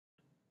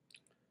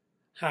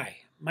Hi,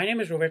 my name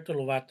is Roberto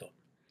Lovato.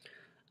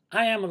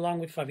 I am, along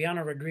with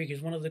Fabiana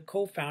Rodriguez, one of the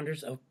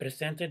co-founders of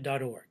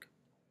Presente.org.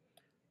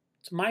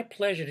 It's my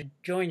pleasure to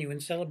join you in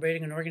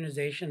celebrating an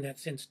organization that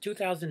since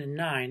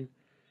 2009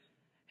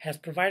 has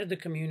provided the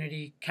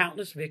community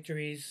countless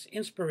victories,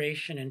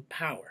 inspiration, and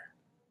power.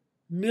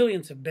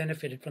 Millions have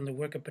benefited from the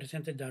work of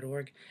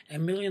Presente.org,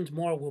 and millions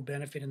more will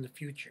benefit in the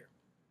future.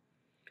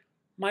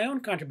 My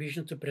own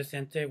contributions to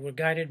Presente were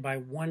guided by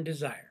one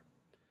desire: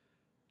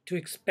 to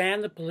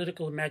expand the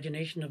political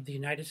imagination of the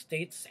United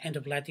States and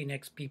of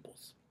Latinx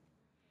peoples.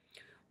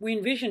 We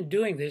envisioned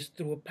doing this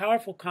through a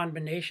powerful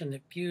combination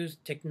that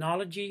fused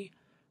technology,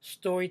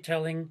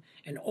 storytelling,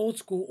 and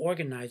old-school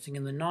organizing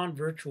in the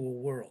non-virtual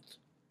world.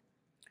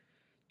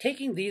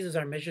 Taking these as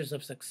our measures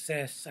of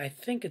success, I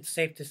think it's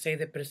safe to say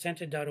that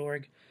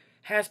Presente.org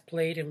has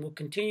played and will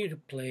continue to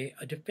play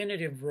a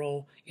definitive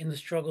role in the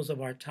struggles of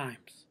our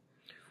times,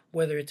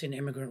 whether it's in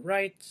immigrant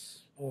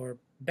rights, or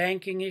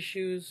banking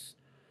issues,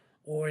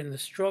 or in the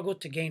struggle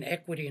to gain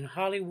equity in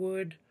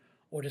Hollywood,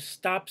 or to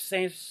stop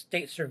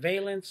state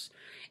surveillance.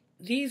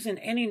 These and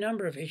any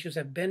number of issues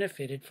have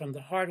benefited from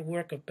the hard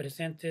work of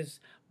Presente's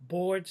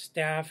board,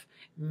 staff,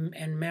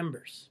 and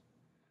members.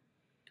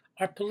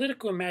 Our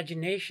political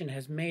imagination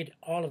has made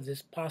all of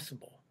this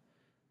possible.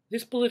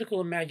 This political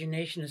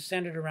imagination is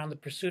centered around the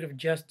pursuit of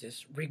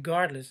justice,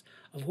 regardless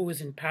of who is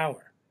in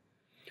power.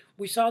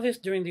 We saw this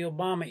during the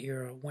Obama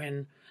era,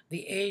 when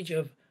the age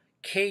of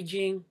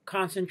caging,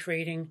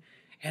 concentrating,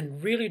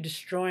 and really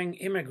destroying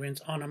immigrants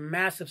on a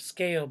massive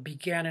scale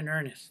began in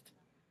earnest.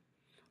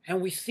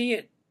 And we see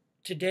it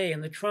today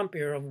in the Trump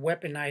era of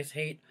weaponized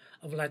hate,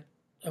 of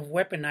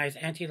weaponized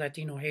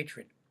anti-Latino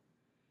hatred.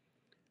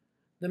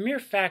 The mere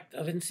fact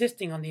of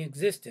insisting on the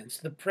existence,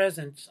 the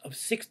presence of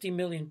 60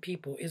 million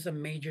people is a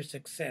major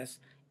success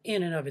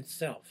in and of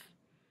itself.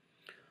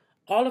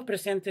 All of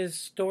Presente's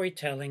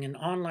storytelling and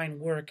online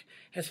work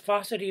has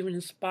fostered, even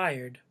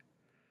inspired,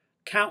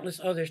 countless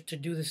others to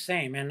do the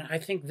same, and I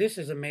think this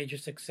is a major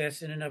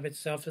success in and of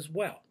itself as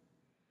well.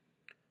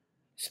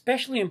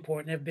 Especially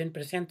important have been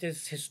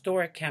Presente's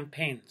historic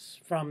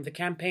campaigns, from the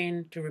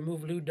campaign to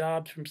remove Lou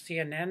Dobbs from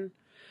CNN,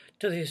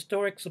 to the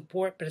historic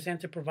support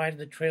Presente provided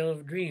the Trail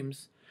of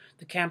Dreams,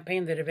 the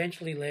campaign that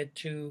eventually led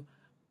to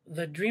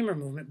the Dreamer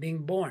movement being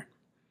born.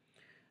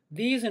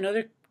 These and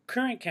other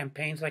current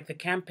campaigns, like the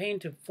campaign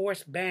to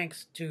force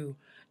banks to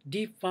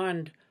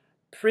defund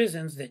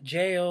prisons that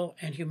jail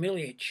and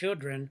humiliate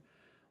children,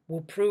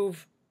 will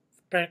prove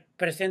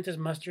Presente's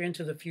muster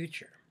into the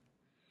future.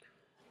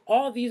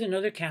 All these and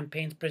other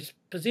campaigns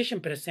position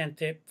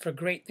Presente for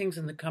great things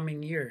in the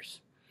coming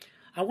years.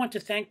 I want to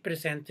thank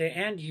Presente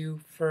and you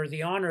for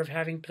the honor of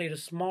having played a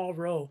small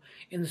role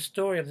in the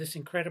story of this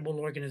incredible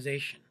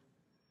organization,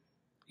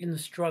 in the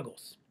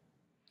struggles.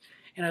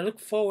 And I look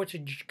forward to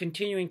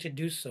continuing to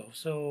do so.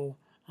 So,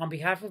 on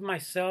behalf of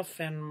myself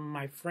and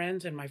my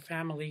friends and my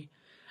family,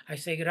 I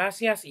say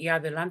gracias y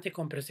adelante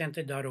con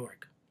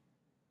Presente.org.